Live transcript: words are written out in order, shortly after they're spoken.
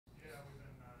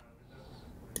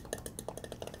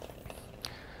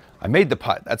I made the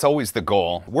putt. That's always the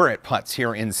goal. We're at Putts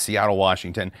here in Seattle,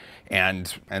 Washington,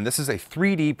 and this is a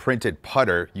 3D printed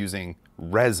putter using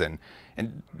resin.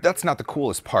 And that's not the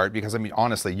coolest part because, I mean,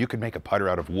 honestly, you could make a putter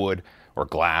out of wood or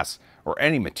glass or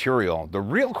any material. The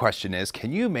real question is,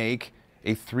 can you make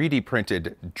a 3D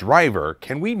printed driver?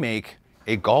 Can we make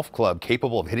a golf club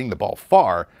capable of hitting the ball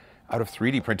far out of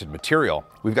 3D printed material?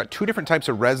 We've got two different types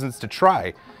of resins to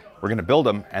try. We're gonna build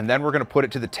them and then we're gonna put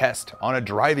it to the test on a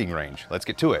driving range. Let's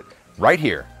get to it right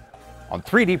here on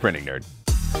 3D Printing Nerd.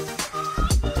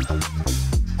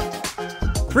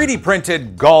 3D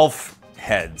printed golf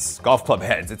club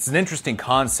heads. It's an interesting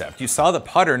concept. You saw the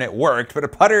putter and it worked, but a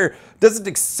putter doesn't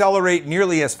accelerate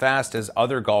nearly as fast as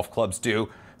other golf clubs do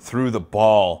through the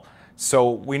ball.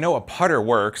 So we know a putter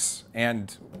works,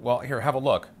 and well, here, have a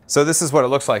look. So this is what it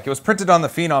looks like. It was printed on the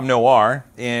Phenom Noir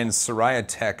in Siraya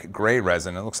Tech gray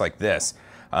resin. It looks like this.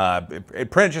 It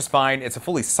printed just fine. It's a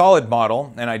fully solid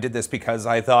model, and I did this because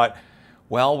I thought,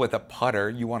 well, with a putter,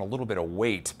 you want a little bit of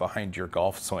weight behind your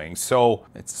golf swing. So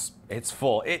it's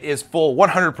full. It is full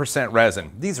 100%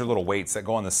 resin. These are little weights that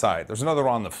go on the side. There's another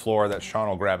one on the floor that Sean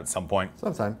will grab at some point.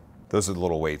 Sometime. Those are the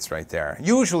little weights right there.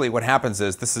 Usually what happens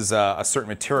is this is a certain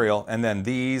material, and then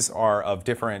these are of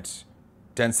different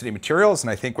density materials, and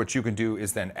I think what you can do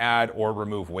is then add or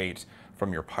remove weight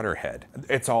from your putter head.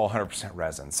 It's all 100%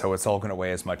 resin, so it's all gonna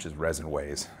weigh as much as resin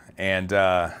weighs. And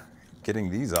getting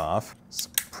these off,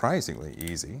 surprisingly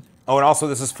easy. Oh, and also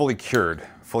this is fully cured,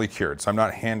 so I'm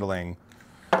not handling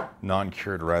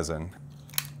non-cured resin.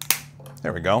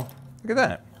 There we go, look at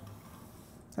that.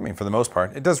 I mean, for the most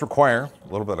part, it does require a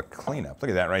little bit of cleanup.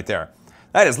 Look at that right there.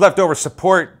 That is leftover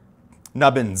support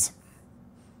nubbins.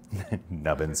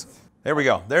 Nubbins. There we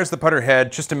go. There's the putter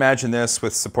head. Just imagine this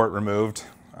with support removed.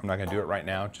 I'm not gonna do it right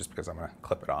now just because I'm gonna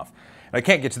clip it off. And I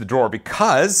can't get to the drawer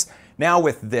because now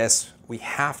with this, we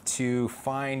have to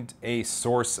find a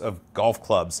source of golf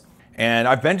clubs. And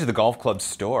I've been to the golf club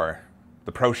store,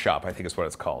 the Pro Shop, I think is what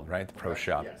it's called, right? The Pro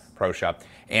Shop. Yes. Pro Shop.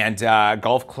 And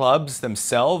golf clubs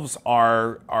themselves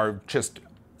are just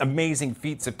amazing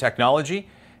feats of technology,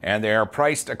 and they are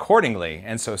priced accordingly.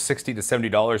 And so $60 to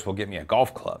 $70 will get me a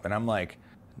golf club. And I'm like,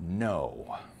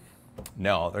 no,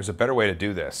 there's a better way to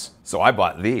do this. So I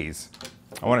bought these.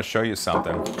 I want to show you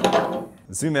something.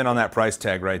 Zoom in on that price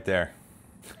tag right there.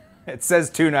 It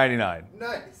says $2.99.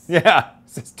 Nice. Yeah, it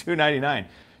says $2.99.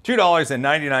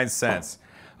 $2.99.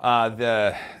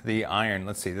 The iron,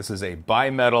 let's see, this is a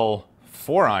bimetal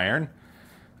 4-iron,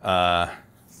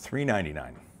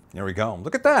 $3.99. There we go,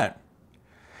 look at that.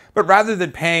 But rather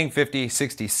than paying $50,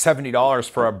 $60, $70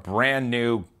 for a brand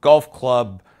new golf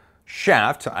club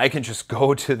shaft, I can just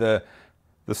go to the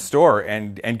store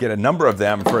and get a number of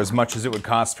them for as much as it would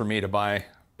cost for me to buy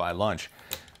lunch.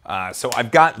 So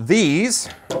I've got these,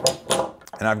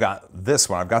 and I've got this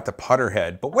one. I've got the putter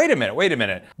head. But wait a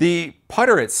minute. The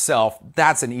putter itself,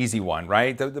 that's an easy one,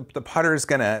 right? The putter is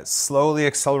gonna slowly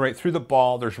accelerate through the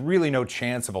ball. There's really no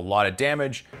chance of a lot of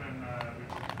damage.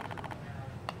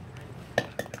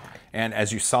 And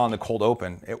as you saw in the cold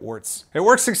open, it works. It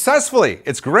works successfully.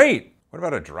 It's great. What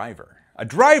about a driver? A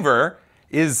driver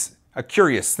is a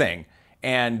curious thing.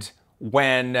 And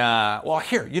when, well,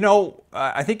 here, you know,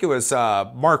 I think it was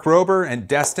Mark Rober and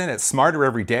Destin at Smarter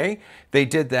Every Day. They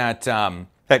did that,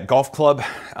 that golf club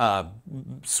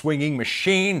swinging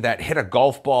machine that hit a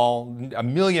golf ball a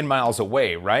million miles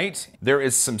away, right? There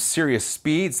is some serious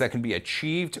speeds that can be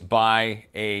achieved by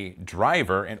a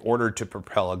driver in order to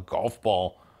propel a golf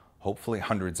ball hopefully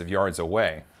hundreds of yards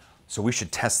away. So we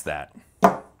should test that.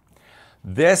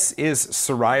 This is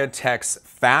Siraya Tech's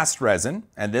FAST resin,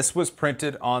 and this was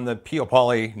printed on the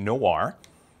Peopoly Noir,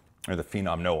 or the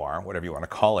Phenom Noir, whatever you want to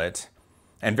call it.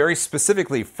 And very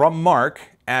specifically from Mark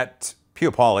at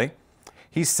Peopoly,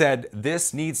 he said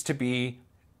this needs to be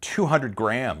 200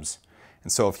 grams.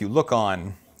 And so if you look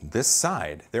on this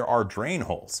side, there are drain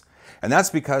holes. And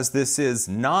that's because this is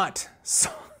not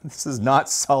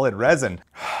solid resin.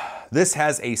 This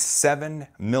has a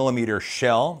 7mm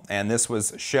shell, and this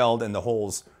was shelled and the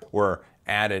holes were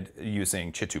added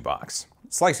using Chitubox,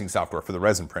 slicing software for the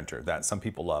resin printer that some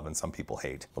people love and some people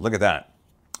hate. But look at that.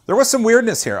 There was some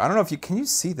weirdness here. I don't know if can you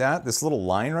see that? This little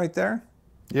line right there?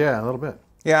 Yeah, a little bit.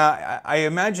 Yeah, I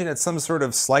imagine it's some sort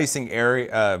of slicing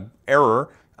error.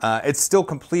 It's still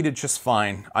completed just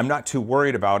fine. I'm not too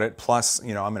worried about it. Plus,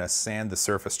 you know, I'm gonna sand the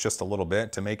surface just a little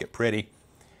bit to make it pretty.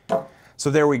 So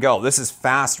there we go. This is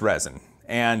fast resin.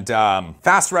 And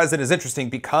fast resin is interesting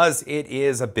because it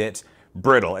is a bit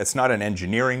brittle. It's not an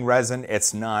engineering resin.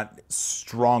 It's not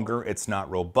stronger. It's not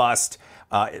robust.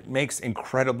 It makes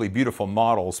incredibly beautiful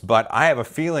models, but I have a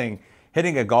feeling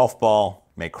hitting a golf ball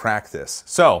may crack this.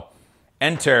 So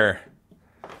enter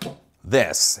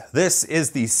this. This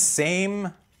is the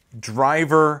same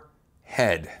driver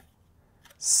head.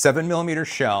 7mm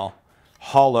shell,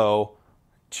 hollow,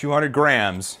 200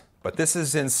 grams, but this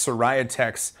is in Siraya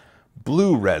Tech's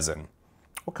blue resin.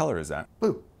 What color is that?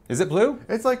 Blue. Is it blue?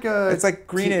 It's like a... It's like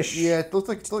greenish. Yeah, it looks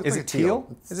like... Is it teal?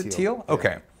 Is it teal? Yeah.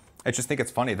 Okay. I just think it's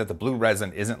funny that the blue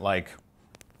resin isn't like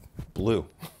blue.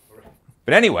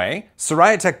 But anyway,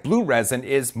 Siraya Tech blue resin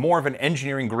is more of an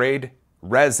engineering grade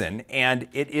resin, and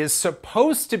it is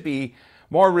supposed to be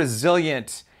more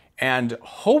resilient, and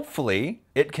hopefully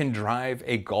it can drive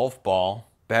a golf ball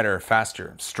better,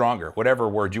 faster, stronger, whatever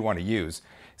word you want to use.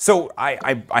 So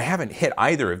I haven't hit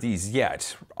either of these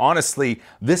yet. Honestly,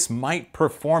 this might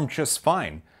perform just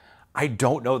fine. I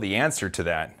don't know the answer to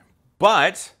that,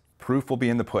 but proof will be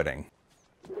in the pudding.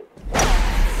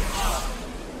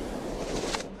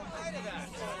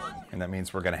 And that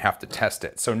means we're gonna have to test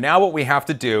it. So now what we have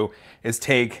to do is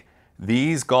take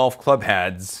these golf club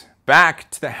heads back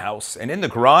to the house, and in the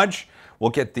garage, we'll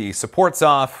get the supports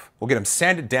off, we'll get them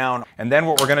sanded down, and then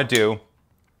what we're gonna do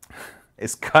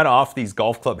is cut off these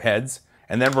golf club heads,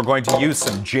 and then we're going to use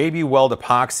some JB Weld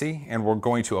epoxy, and we're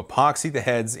going to epoxy the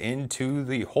heads into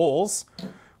the holes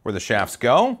where the shafts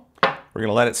go. We're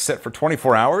gonna let it sit for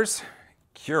 24 hours,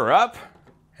 cure up,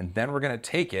 and then we're gonna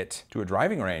take it to a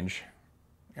driving range,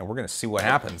 and we're gonna see what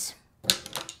happens.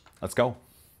 Let's go.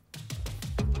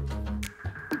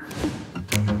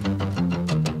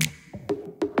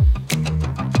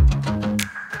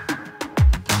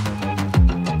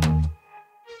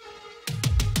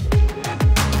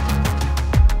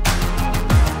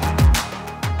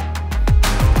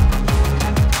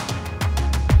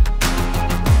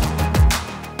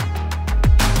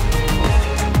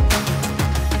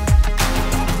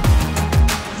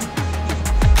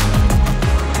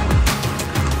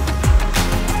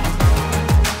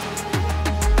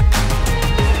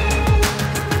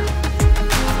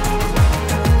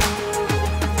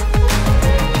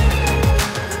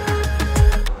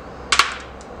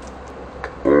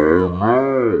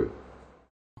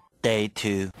 Day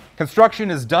 2.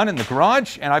 Construction is done in the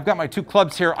garage, and I've got my two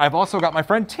clubs here. I've also got my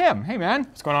friend Tim. Hey, man.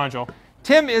 What's going on, Joel?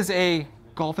 Tim is a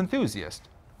golf enthusiast.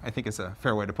 I think it's a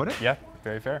fair way to put it. Yeah,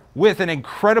 very fair. With an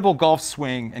incredible golf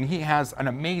swing, and he has an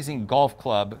amazing golf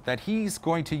club that he's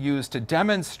going to use to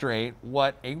demonstrate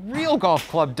what a real golf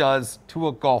club does to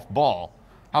a golf ball.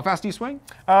 How fast do you swing?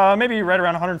 Maybe right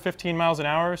around 115 miles an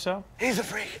hour or so. He's a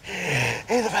freak.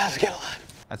 He's the fastest kid alive.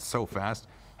 That's so fast.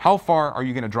 How far are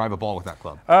you going to drive a ball with that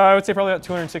club? I would say probably about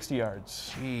 260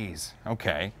 yards. Jeez,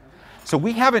 okay. So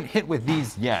we haven't hit with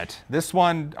these yet. This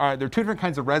one, there are two different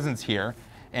kinds of resins here,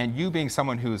 and you being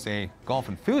someone who's a golf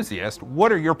enthusiast,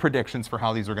 what are your predictions for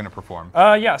how these are going to perform?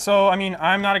 Yeah, so I mean,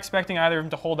 I'm not expecting either of them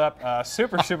to hold up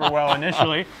super well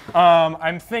initially.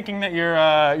 I'm thinking that you're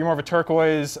more of a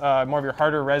turquoise, more of your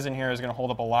harder resin here is going to hold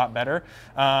up a lot better.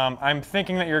 I'm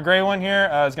thinking that your gray one here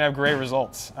is going to have gray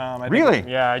results. Really?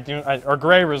 Yeah, I do. Or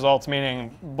gray results,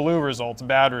 meaning blue results,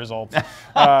 bad results.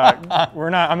 I'm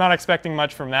not expecting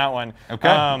much from that one.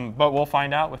 Okay. But we'll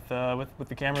find out with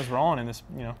the cameras rolling and this,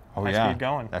 high speed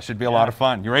going. That should be a lot of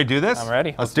fun. You ready to do this? I'm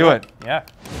ready. Let's do it. Yeah.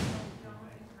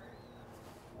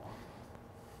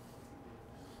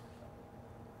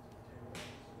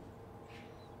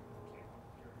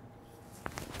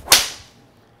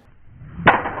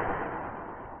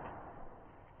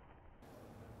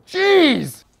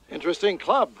 Jeez! Interesting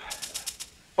club.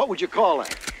 What would you call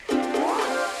it?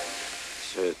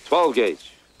 It's a 12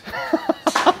 gauge.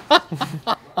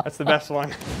 That's the best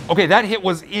one. Okay, that hit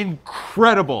was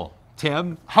incredible,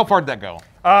 Tim. How far did that go?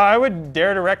 I would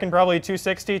dare to reckon probably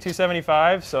 260,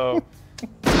 275, so.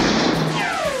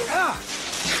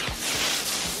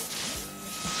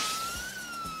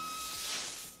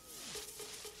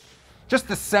 Just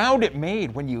the sound it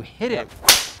made when you hit it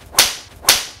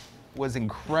was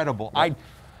incredible. I'd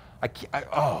put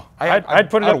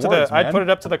it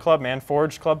up to the club, man.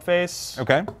 Forged club face.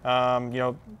 Okay.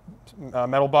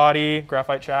 Metal body,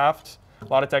 graphite shaft. A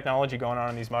lot of technology going on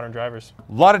in these modern drivers.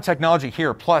 A lot of technology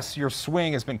here, plus your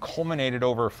swing has been culminated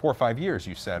over 4 or 5 years,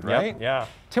 you said, right? Yep, yeah.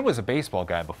 Tim was a baseball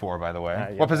guy before, by the way.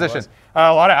 Yeah, What position?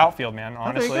 A lot of outfield, man,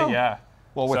 honestly, there you go. yeah.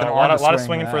 Well, with so an a lot arm of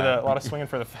swinging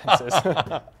for the fences.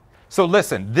 So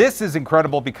listen, this is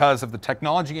incredible because of the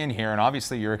technology in here and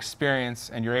obviously your experience,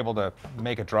 and you're able to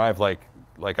make a drive like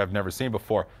I've never seen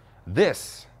before.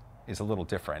 This is a little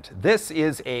different. This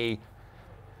is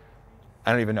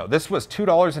I don't even know. This was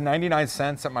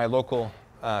 $2.99 at my local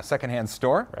secondhand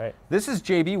store. Right. This is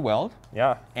JB Weld.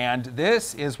 Yeah. And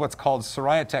this is what's called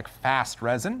Siraya Tech FAST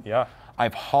resin. Yeah.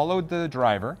 I've hollowed the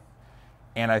driver.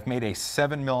 and I've made a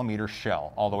 7mm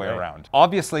shell all the way around.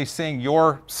 Obviously, seeing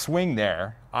your swing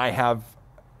there, I have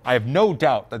no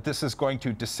doubt that this is going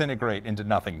to disintegrate into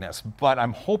nothingness, but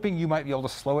I'm hoping you might be able to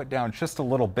slow it down just a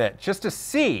little bit, just to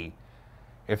see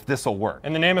if this will work.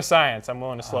 In the name of science, I'm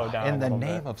willing to slow it down In a the little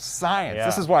name bit. of science. Yeah.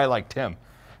 This is why I like Tim.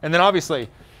 And then obviously,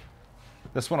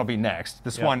 this one will be next.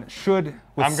 This one should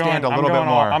withstand a little bit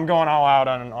more. I'm going all out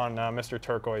on Mr.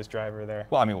 Turquoise driver there.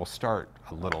 Well, I mean, we'll start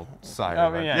a little side.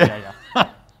 Oh,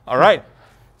 yeah. All right.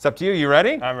 It's up to you. You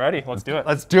ready? I'm ready. Let's do it.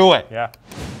 Let's do it. Yeah.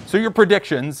 So your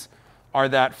predictions are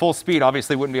that full speed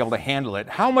obviously wouldn't be able to handle it.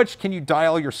 How much can you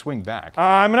dial your swing back?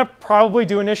 I'm going to probably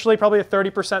do initially probably a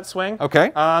 30% swing.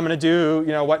 Okay. I'm going to do,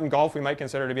 what in golf we might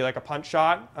consider to be like a punch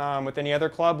shot. With any other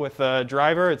club with a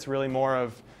driver, it's really more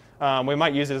of, we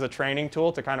might use it as a training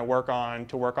tool to kind of work on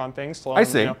things. I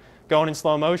see. Going in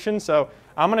slow motion. So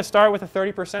I'm going to start with a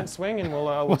 30% swing, and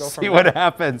we'll go from see there. what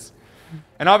happens.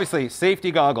 And obviously,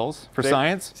 safety goggles for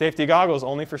science. Safety goggles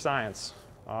only for science.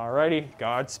 Alrighty,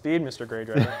 Godspeed, Mr. Gray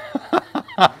Driver.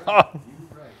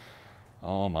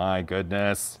 Oh my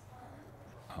goodness.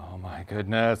 Oh my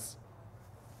goodness.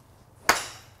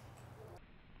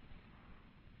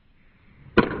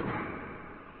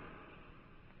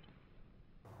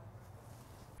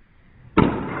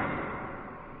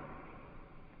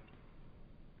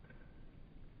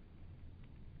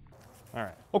 All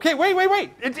right. Okay,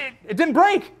 wait. It didn't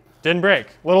break. Didn't break.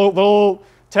 Little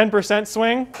 10%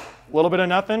 swing, a little bit of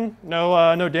nothing.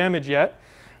 No damage yet.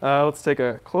 Let's take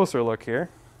a closer look here.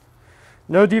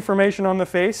 No deformation on the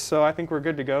face, so I think we're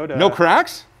good to go. No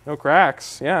cracks? No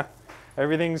cracks. Yeah,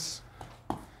 everything's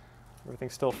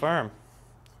still firm.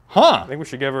 Huh. I think we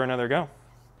should give her another go.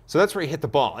 So that's where you hit the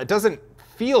ball. It doesn't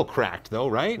feel cracked though,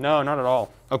 right? No, not at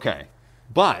all. Okay.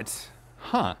 But,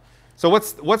 So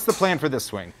what's the plan for this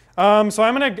swing? So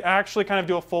I'm going to actually kind of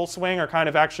do a full swing or kind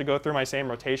of actually go through my same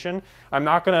rotation. I'm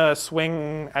not going to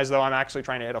swing as though I'm actually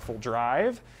trying to hit a full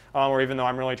drive, or even though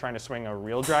I'm really trying to swing a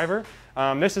real driver.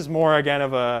 This is more, again,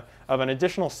 of an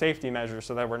additional safety measure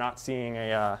so that we're not seeing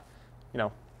a,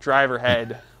 driver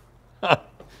head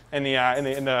in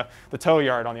the tow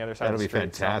yard on the other side of the street. That'll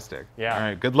be fantastic. So, yeah. All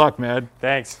right, good luck, man.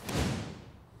 Thanks.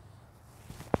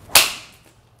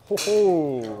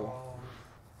 Ho-ho.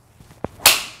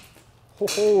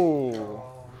 Ho-ho.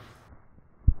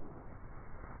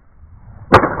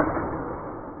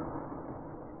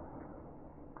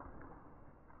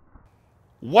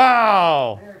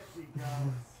 Wow. There she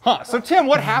goes. So Tim,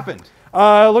 what happened?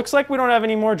 Looks like we don't have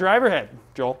any more driver head,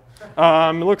 Joel.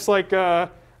 It looks like,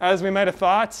 as we might have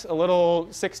thought, a little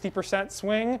 60%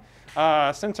 swing.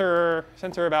 Center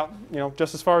about,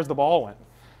 just as far as the ball went.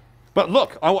 But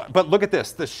look, look at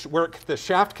this. Where the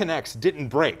shaft connects didn't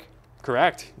break.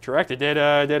 Correct. It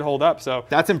did hold up. So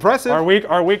that's impressive.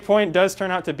 Our weak point does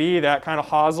turn out to be that kind of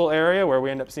hosel area where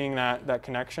we end up seeing that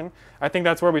connection. I think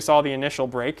that's where we saw the initial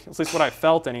break. At least what I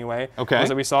felt anyway. Okay. Was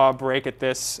that we saw a break at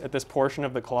this portion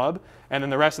of the club, and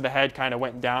then the rest of the head kind of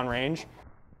went downrange.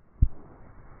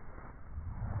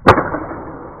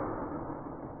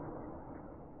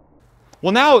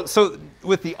 Well, now, so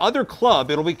with the other club,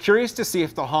 it'll be curious to see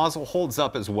if the hosel holds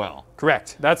up as well.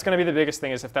 Correct. That's going to be the biggest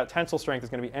thing, is if that tensile strength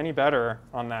is going to be any better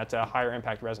on that higher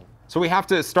impact resin. So we have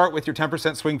to start with your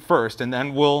 10% swing first, and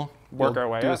then we'll work our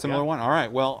way up. Do a similar one. All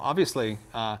right. Well, obviously,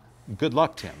 good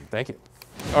luck, Tim. Thank you.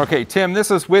 Okay, Tim, this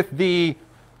is with the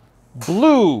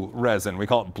blue resin. We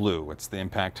call it blue. It's the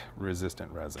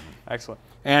impact-resistant resin. Excellent.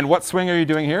 And what swing are you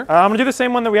doing here? I'm going to do the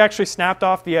same one that we actually snapped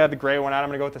off the gray one out. I'm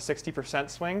going to go with the 60%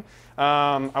 swing.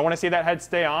 I want to see that head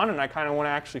stay on, and I kind of want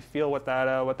to actually feel what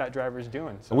that driver is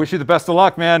doing. So. I wish you the best of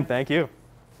luck, man. Thank you.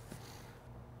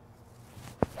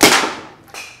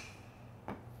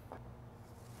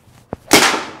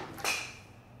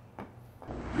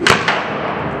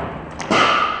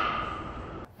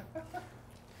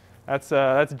 That's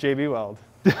JB Weld.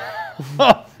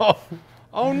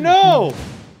 Oh no!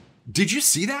 Did you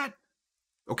see that?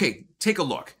 Okay, take a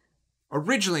look.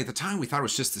 Originally at the time we thought it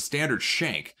was just the standard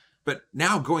shank, but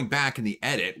now going back in the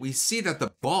edit, we see that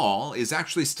the ball is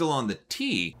actually still on the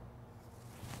tee.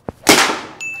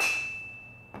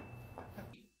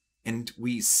 And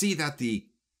we see that the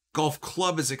golf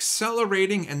club is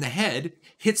accelerating and the head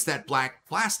hits that black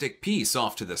plastic piece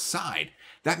off to the side.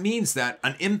 That means that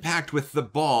an impact with the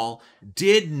ball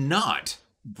did not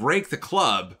break the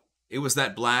club. It was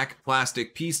that black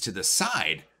plastic piece to the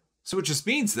side. So it just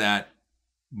means that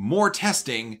more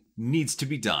testing needs to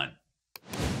be done.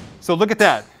 So look at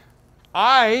that.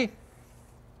 I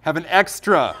have an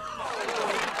extra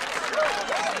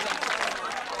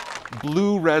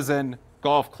blue resin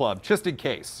golf club, just in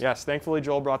case. Yes, thankfully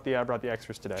Joel brought the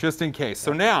extras today. Just in case.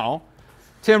 So now,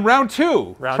 Tim, round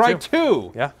two. Round Try two.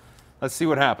 two. Yeah. Let's see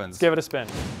what happens. Give it a spin.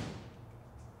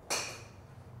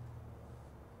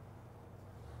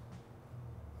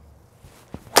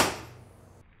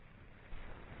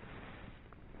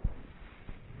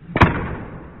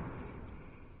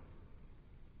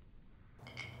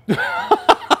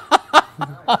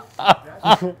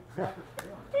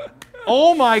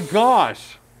 Oh my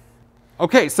gosh.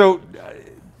 Okay, so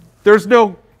there's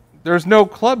no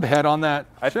club head on that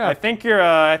I shaft. think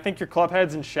your club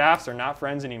heads and shafts are not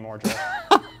friends anymore, Joe.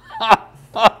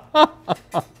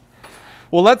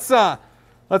 Well,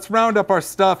 let's round up our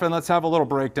stuff and let's have a little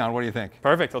breakdown. What do you think?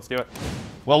 Perfect. Let's do it.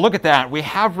 Well, look at that. We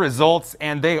have results,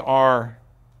 and they are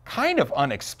kind of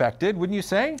unexpected, wouldn't you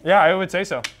say? Yeah, I would say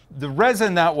so. The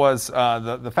resin that was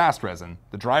the fast resin,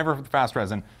 the driver for the fast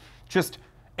resin, just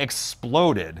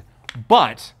exploded.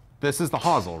 But this is the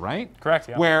hosel, right? Correct,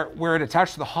 yeah. Where it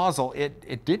attached to the hosel,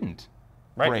 it didn't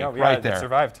Right, break no, yeah, right it there.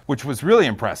 survived. Which was really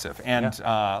impressive. And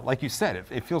like you said,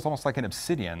 it feels almost like an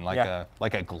obsidian, like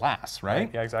a glass, right?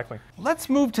 Yeah, exactly. Let's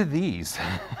move to these.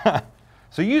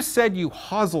 So you said you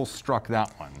hosel struck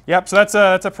that one. Yep. So that's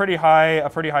a pretty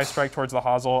high strike towards the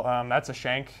hosel. That's a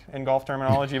shank in golf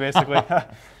terminology, basically.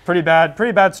 pretty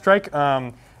bad strike.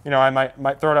 You know, I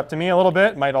might throw it up to me a little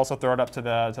bit. Might also throw it up to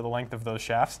the length of those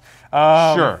shafts.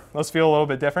 Sure. Those feel a little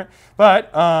bit different, but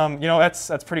you know, that's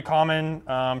pretty common.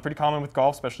 Pretty common with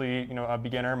golf, especially you know a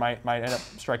beginner might end up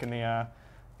striking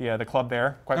the club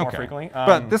there quite more frequently.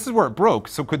 But this is where it broke.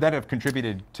 So could that have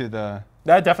contributed to the?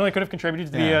 That definitely could have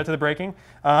contributed to the breaking.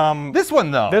 This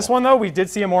one though. This one though, we did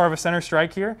see more of a center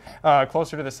strike here,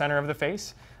 closer to the center of the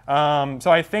face. So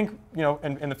I think you know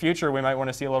in the future we might want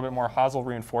to see a little bit more hosel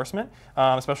reinforcement,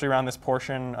 especially around this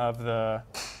portion of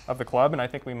the club, and I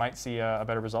think we might see a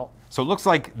better result. So it looks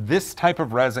like this type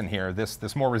of resin here,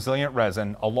 this more resilient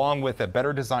resin, along with a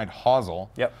better designed hosel,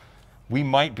 Yep. we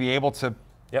might be able to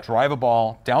drive a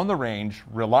ball down the range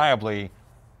reliably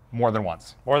more than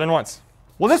once. More than once.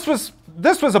 Well, this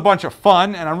was a bunch of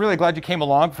fun, and I'm really glad you came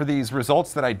along for these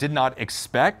results that I did not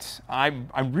expect. I'm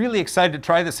really excited to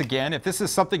try this again. If this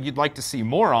is something you'd like to see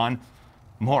more on,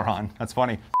 that's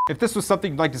funny. If this was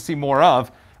something you'd like to see more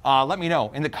of, let me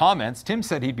know in the comments. Tim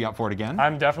said he'd be up for it again.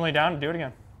 I'm definitely down to do it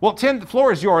again. Well, Tim, the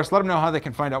floor is yours. Let them know how they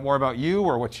can find out more about you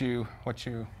or what you.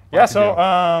 Yeah,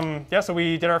 so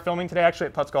we did our filming today actually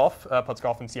at Puetz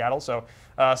Golf in Seattle. So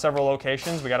several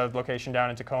locations. We got a location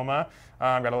down in Tacoma,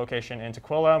 got a location in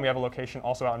Tukwila, and we have a location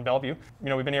also out in Bellevue. You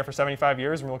know, we've been here for 75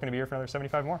 years, and we're looking to be here for another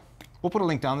 75 more. We'll put a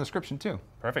link down in the description too.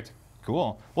 Perfect.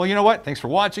 Cool. Well, you know what? Thanks for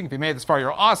watching. If you made it this far,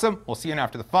 you're awesome. We'll see you in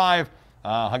after the 5.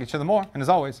 Hug each other more, and as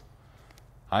always,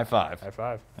 high five. High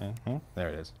five. There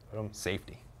it is.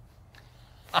 Safety.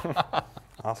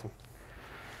 Awesome.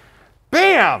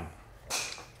 Bam!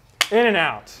 In and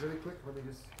out. Really quick, let me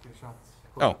just get shots.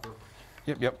 Oh.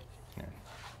 Yep. Yeah.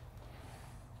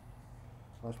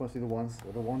 I just want to see the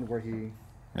one where he,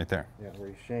 Right there. where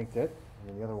he shanked it, and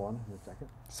then the other one in a second.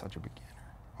 Such a beginner.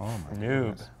 Oh my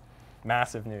Noob. goodness.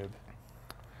 Massive noob.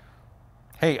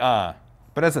 Hey,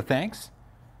 but as a thanks,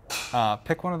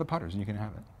 pick one of the putters and you can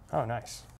have it. Oh, nice.